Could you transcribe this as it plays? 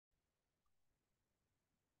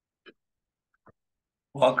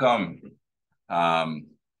Welcome. Um,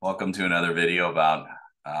 Welcome to another video about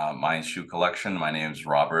my shoe collection. My name is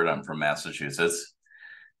Robert. I'm from Massachusetts.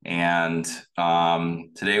 And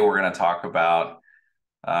today we're going to talk about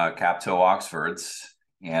cap-toe Oxfords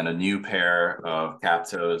and a new pair of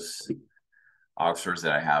cap-toes Oxfords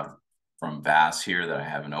that I have from Vass here that I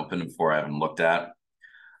haven't opened before, I haven't looked at.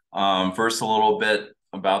 First, a little bit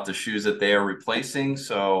about the shoes that they are replacing.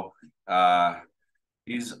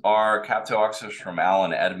 These are cap-toe Oxfords from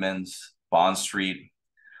Allen Edmonds Bond Street.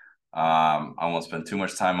 I won't spend too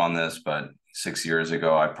much time on this, but 6 years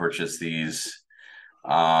ago, I purchased these.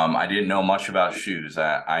 I didn't know much about shoes.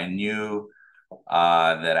 I knew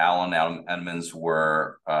that Allen Edmonds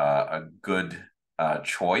were a good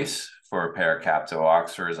choice for a pair of cap-toe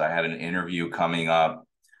Oxfords. I had an interview coming up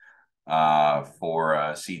for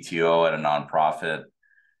a CTO at a nonprofit,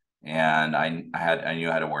 and I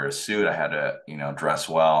knew how to wear a suit. I had to, dress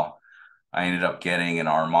well. I ended up getting an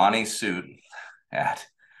Armani suit at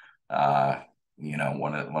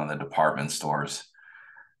one of the department stores,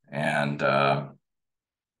 and Neiman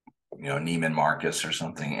Marcus or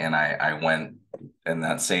something. And I went in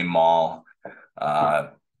that same mall,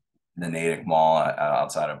 the Natick Mall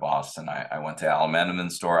outside of Boston. I went to Allen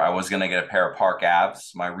Edmond store. I was going to get a pair of Park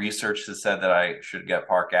Avs. My research has said that I should get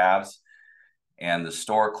Park Avs. And the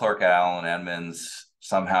store clerk at Allen Edmonds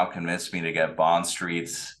somehow convinced me to get Bond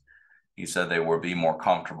Streets. He said they would be more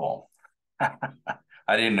comfortable.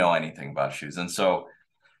 I didn't know anything about shoes. And so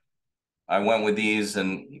I went with these,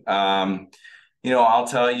 and, I'll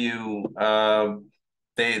tell you,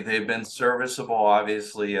 they've been serviceable.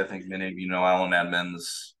 Obviously, I think many of you know Allen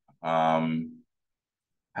Edmonds. Haven't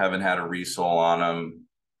had a resole on them.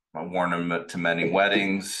 I've worn them to many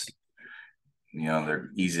weddings.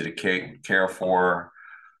 They're easy to care for.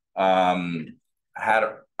 I've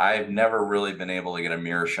never really been able to get a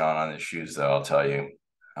mirror shine on the shoes, though, I'll tell you.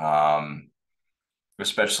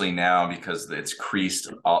 Especially now because it's creased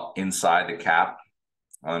inside the cap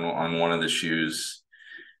on one of the shoes.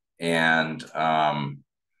 And,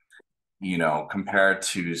 compared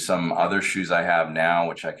to some other shoes I have now,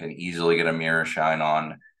 which I can easily get a mirror shine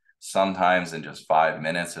on, sometimes in just 5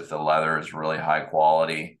 minutes if the leather is really high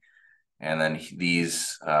quality. And then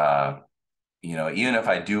these, even if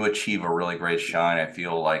I do achieve a really great shine, I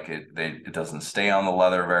feel like it doesn't stay on the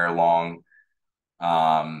leather very long.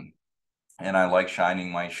 And I like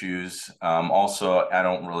shining my shoes. Also, I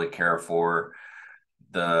don't really care for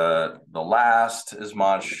the last as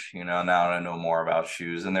much. Now that I know more about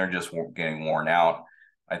shoes, and they're just getting worn out.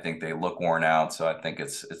 I think they look worn out, so I think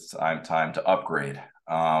it's time to upgrade.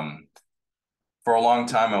 For a long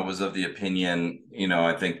time, I was of the opinion,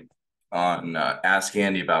 I think on Ask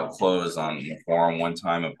Andy About Clothes on the forum one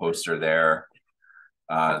time, a poster there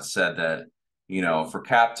said that, for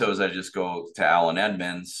cap toes, I just go to Allen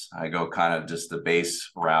Edmonds. I go kind of just the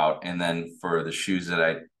base route. And then for the shoes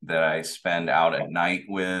that I spend out at night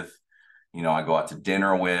with, I go out to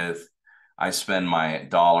dinner with, I spend my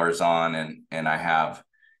dollars on, and I have,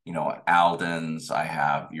 Aldens, I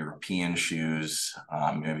have European shoes,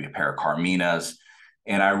 maybe a pair of Carminas.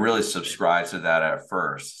 And I really subscribed to that at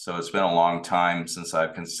first. So it's been a long time since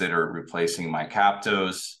I've considered replacing my cap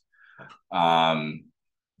toes. And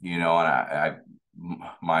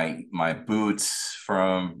my boots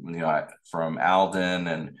from Alden,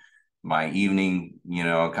 and my evening,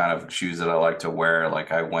 kind of shoes that I like to wear.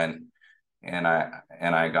 Like I went and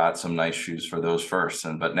I got some nice shoes for those first.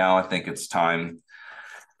 But now I think it's time,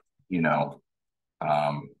 to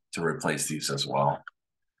replace these as well.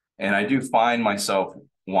 And I do find myself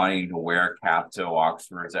wanting to wear cap-toe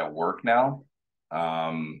Oxfords at work now,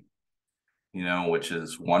 which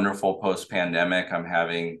is wonderful post-pandemic. I'm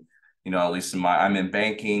having, at least I'm in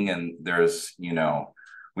banking, and there's,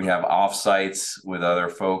 we have offsites with other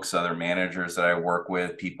folks, other managers that I work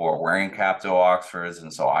with. People are wearing cap-toe Oxfords,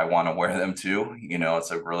 and so I want to wear them too.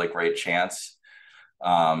 It's a really great chance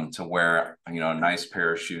to wear, a nice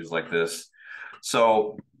pair of shoes like this.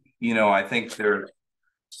 So, I think there's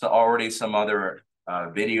already some other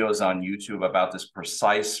videos on YouTube about this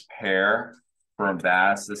precise pair from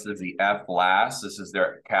Vass. This is the F last. This is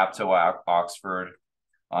their cap-toe Oxford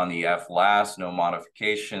on the F last. No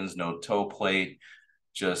modifications, no toe plate,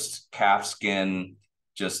 just calf skin,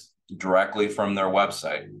 just directly from their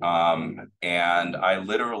website. And I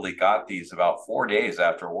literally got these about 4 days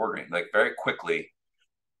after ordering, like very quickly,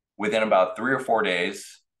 within about 3 or 4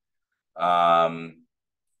 days. I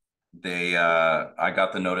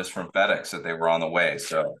got the notice from FedEx that they were on the way.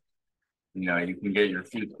 So, you can get your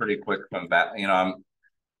feet pretty quick from that.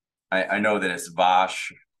 I know that it's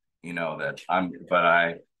Vash, but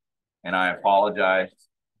I apologize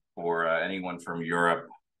for anyone from Europe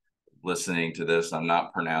listening to this, I'm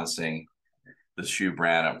not pronouncing the shoe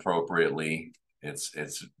brand appropriately. It's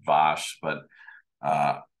Vash, but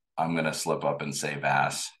I'm gonna slip up and say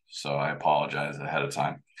Vass, so I apologize ahead of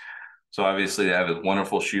time. So obviously they have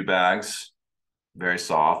wonderful shoe bags, very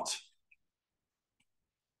soft,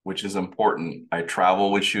 which is important. I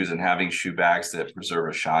travel with shoes, and having shoe bags that preserve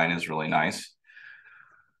a shine is really nice.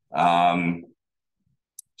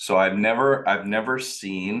 So I've never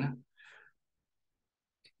seen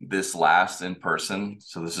this last in person.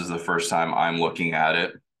 So this is the first time I'm looking at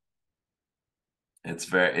it.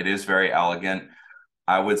 It is very elegant.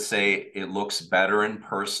 I would say it looks better in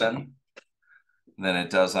person than it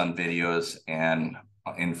does on videos and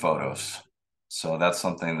in photos. So that's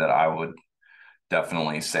something that I would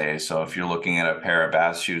definitely say. So if you're looking at a pair of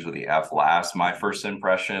Bass shoes with the F last, my first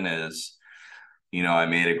impression is, I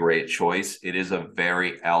made a great choice. It is a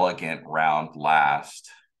very elegant round last.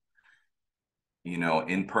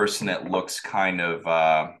 In person, it looks kind of,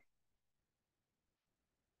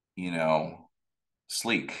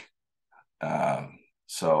 sleek.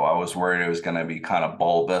 So I was worried it was going to be kind of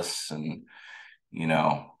bulbous, and,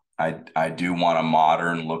 I do want a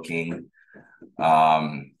modern looking,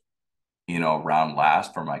 round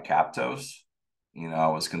last for my cap toes. I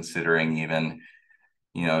was considering even,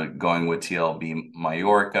 going with TLB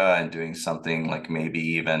Mallorca and doing something like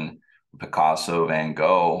maybe even Picasso, Van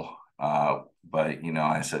Gogh. But,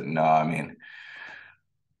 I said, no, I mean,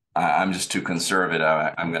 I'm just too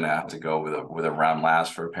conservative. I'm going to have to go with a round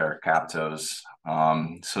last for a pair of cap toes.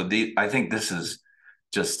 I think this is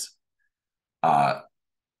just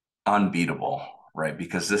unbeatable, right?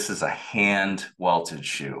 Because this is a hand welted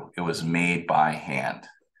shoe. It was made by hand.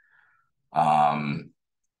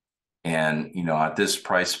 And, at this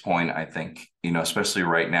price point, I think, especially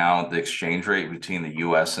right now, the exchange rate between the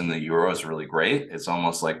US and the euro is really great. It's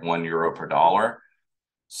almost like €1 per dollar.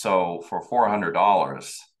 So for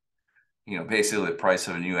 $400, basically the price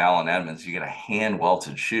of a new Allen Edmonds, you get a hand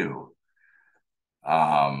welted shoe.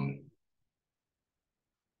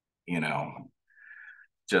 You know,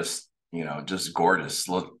 just gorgeous.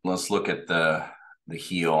 Let's look at the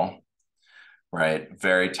heel, right?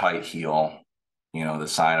 Very tight heel. The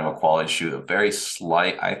sign of a quality shoe. A very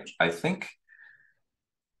slight. I think.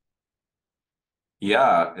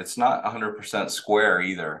 Yeah, it's not 100% square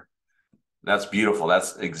either. That's beautiful.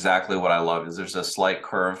 That's exactly what I love. Is there's a slight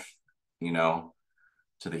curve, to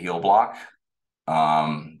the heel block.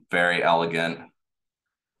 Very elegant.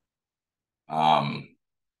 I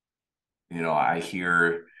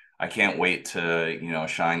can't wait to,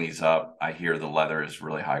 shine these up. I hear the leather is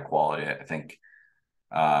really high quality. I think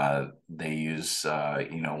they use,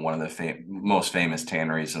 one of the most famous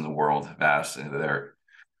tanneries in the world, Vass. Their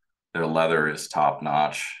leather is top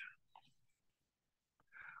notch.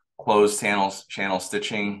 Closed channel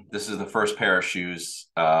stitching. This is the first pair of shoes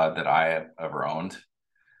that I have ever owned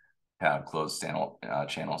have closed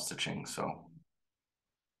channel stitching. So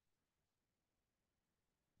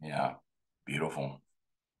yeah, beautiful.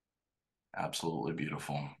 Absolutely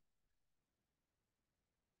beautiful.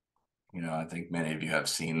 I think many of you have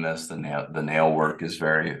seen this. The nail work is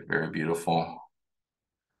very, very beautiful.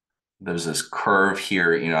 There's this curve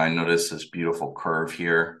here. I noticed this beautiful curve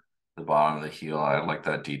here, the bottom of the heel. I like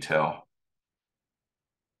that detail.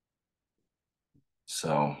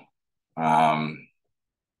 So, and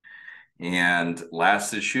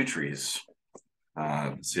last is shoe trees.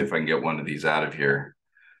 Let's see if I can get one of these out of here.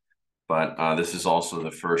 But this is also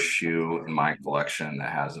the first shoe in my collection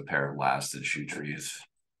that has a pair of lasted shoe trees.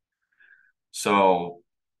 So,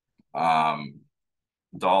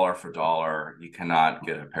 dollar for dollar, you cannot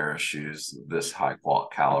get a pair of shoes this high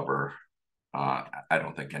quality caliber. I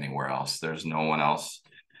don't think anywhere else. There's no one else,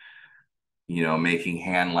 making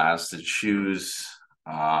hand lasted shoes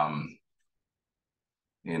in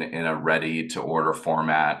a ready to order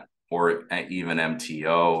format, or even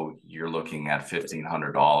MTO. You're looking at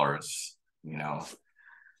 $1,500.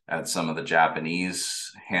 At some of the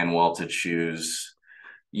Japanese hand welted shoes,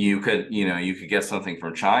 you could get something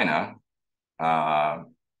from China.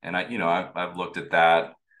 And I've looked at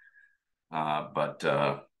that, but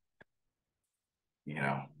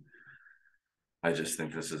I just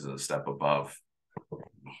think this is a step above.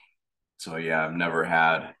 So yeah, I've never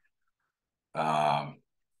had a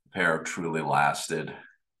pair of truly lasted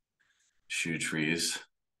shoe trees.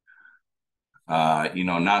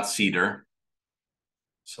 Not cedar.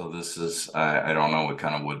 So this is, I don't know what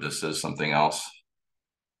kind of wood this is, something else.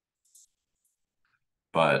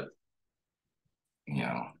 But,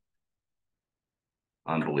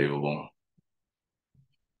 unbelievable.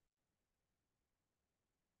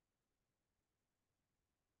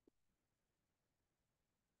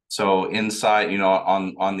 So inside,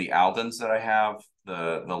 on the Aldens that I have,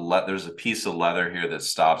 there's a piece of leather here that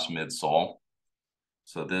stops midsole.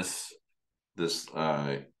 So this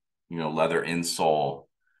leather insole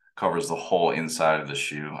covers the whole inside of the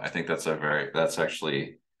shoe. I think that's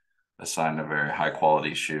actually a sign of a very high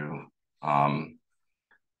quality shoe. Um,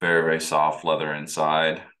 Very, very soft leather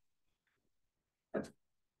inside.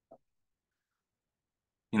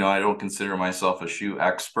 I don't consider myself a shoe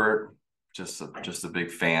expert, just a big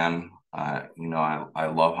fan. I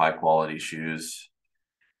love high quality shoes,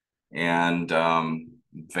 and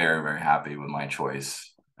very, very happy with my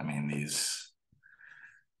choice. I mean,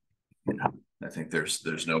 I think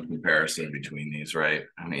there's no comparison between these, right?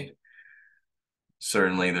 I mean,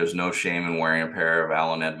 certainly there's no shame in wearing a pair of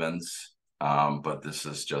Allen Edmonds, but this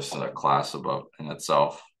is just a class above in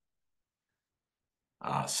itself,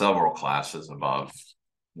 several classes above,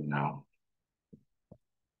 you know.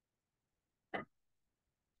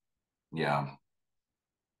 Yeah,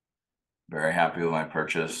 very happy with my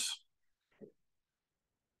purchase.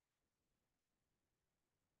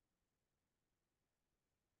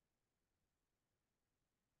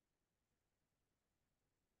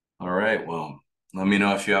 All right, well, let me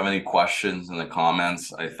know if you have any questions in the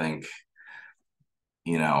comments.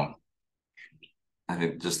 You know, I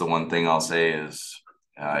think just the one thing I'll say is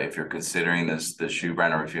if you're considering this shoe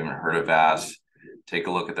brand, or if you haven't heard of Vass, take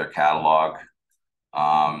a look at their catalog.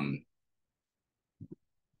 Um,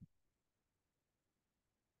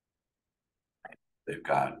 they've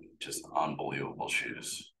got just unbelievable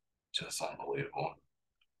shoes, just unbelievable.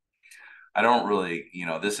 I don't really,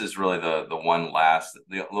 this is really the one last.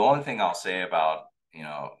 The only thing I'll say about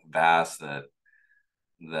Vass that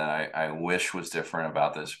I wish was different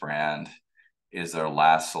about this brand is their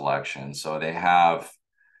last selection. So they have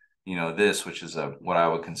this, which is what I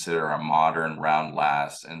would consider a modern round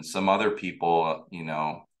last, and some other people,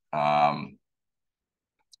 I'm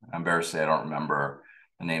embarrassed to say I don't remember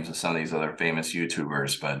the names of some of these other famous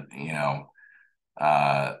YouTubers, but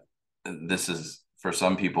uh, this is for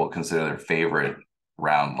some people consider their favorite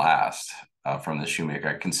round last from the shoemaker.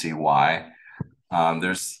 I can see why.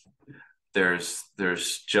 There's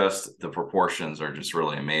just the proportions are just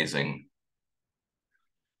really amazing.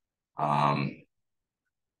 Um,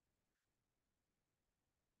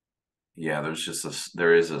 yeah,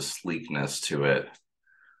 there is a sleekness to it.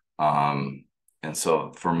 And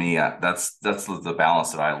so for me, that's the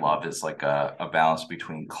balance that I love, is like a balance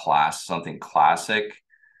between something classic.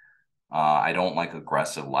 I don't like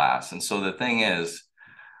aggressive lasts. And so the thing is,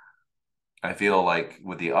 I feel like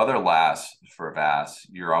with the other lasts for Vass,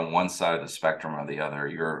 you're on one side of the spectrum or the other.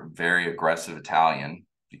 You're very aggressive Italian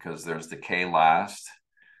because there's the K last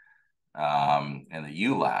and the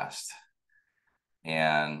U last.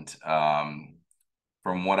 And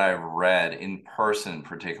from what I've read in person,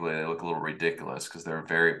 particularly, they look a little ridiculous because they're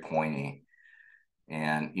very pointy.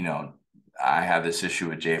 And I have this issue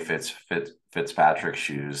with Fitzpatrick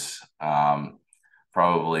shoes.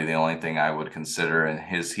 Probably the only thing I would consider, and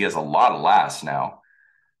he has a lot of last now,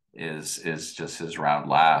 is just his round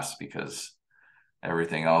last, because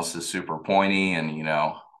everything else is super pointy and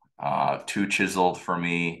too chiseled for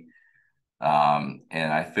me. And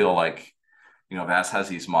I feel like Vass has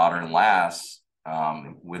these modern lasts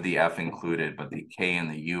with the F included, but the K and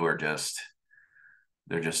the U are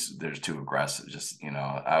they're too aggressive. Just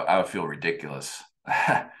I would feel ridiculous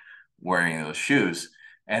wearing those shoes.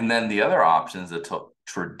 And then the other options, the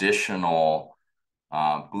traditional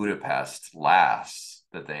Budapest lasts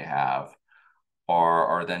that they have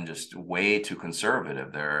are then just way too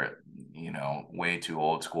conservative. They're way too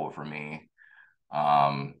old school for me.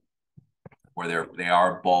 Where they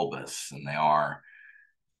are bulbous, and they are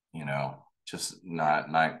just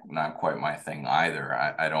not quite my thing either.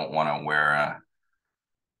 I don't want to wear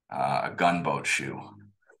a gunboat shoe,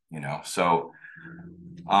 so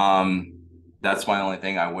that's my only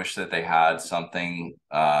thing. I wish that they had something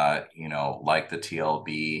like the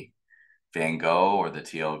TLB Van Gogh or the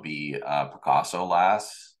TLB Picasso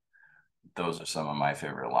lasts. Those are some of my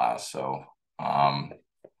favorite lasts. So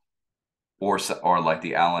or like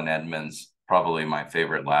the Allen Edmonds. Probably my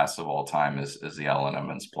favorite last of all time is the Allen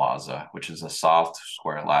Edmonds Plaza, which is a soft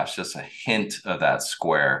square last, just a hint of that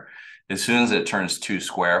square. As soon as it turns too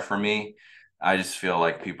square for me, I just feel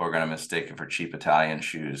like people are going to mistake it for cheap Italian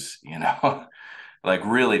shoes, like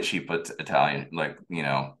really cheap Italian, like,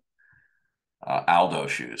 Aldo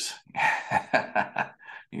shoes,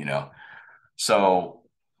 So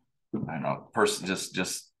I don't know,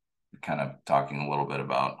 just kind of talking a little bit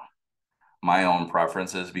about my own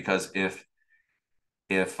preferences, because if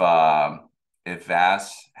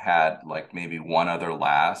Vass had like maybe one other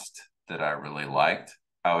last that I really liked,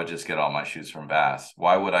 I would just get all my shoes from Vass.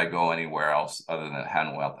 Why would I go anywhere else other than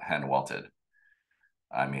hand welted?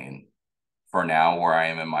 I mean, for now, where I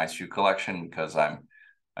am in my shoe collection, because I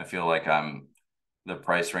feel like the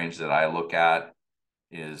price range that I look at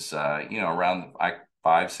is around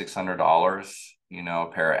 $500-$600. A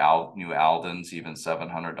pair of new Aldens, even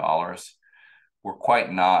 $700. We're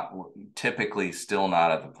typically still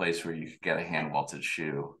not at the place where you could get a hand welted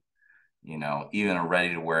shoe. Even a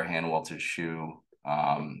ready to wear hand welted shoe.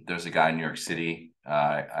 There's a guy in New York City.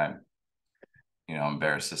 I'm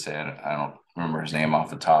embarrassed to say it. I don't remember his name off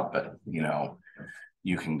the top, but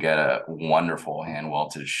you can get a wonderful hand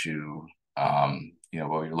welted shoe. But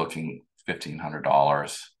you're looking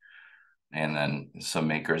 $1,500, and then some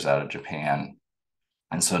makers out of Japan.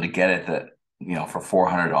 And so to get it for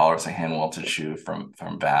 $400, a hand welted shoe from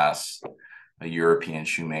Vass, a European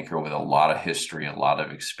shoemaker with a lot of history, a lot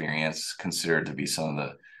of experience, considered to be some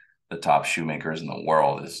of the top shoemakers in the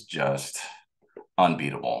world, is just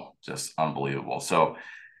unbeatable, just unbelievable. So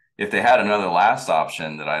if they had another last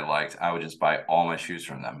option that I liked, I would just buy all my shoes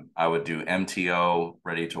from them. I would do MTO,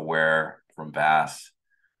 ready to wear from Vass,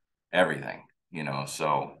 everything,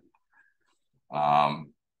 so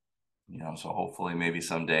so hopefully maybe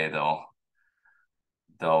someday they'll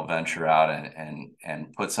venture out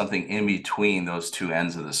and put something in between those two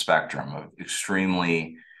ends of the spectrum of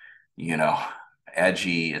extremely,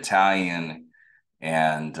 edgy Italian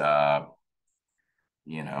and and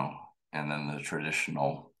then the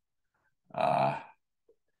traditional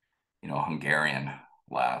Hungarian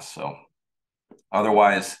last. So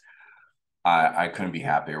otherwise I couldn't be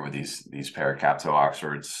happier with these pair of Capto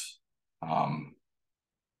Oxfords.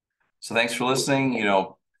 So thanks for listening.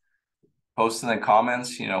 Post in the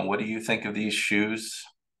comments, what do you think of these shoes?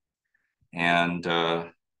 And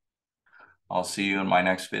I'll see you in my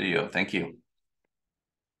next video. Thank you.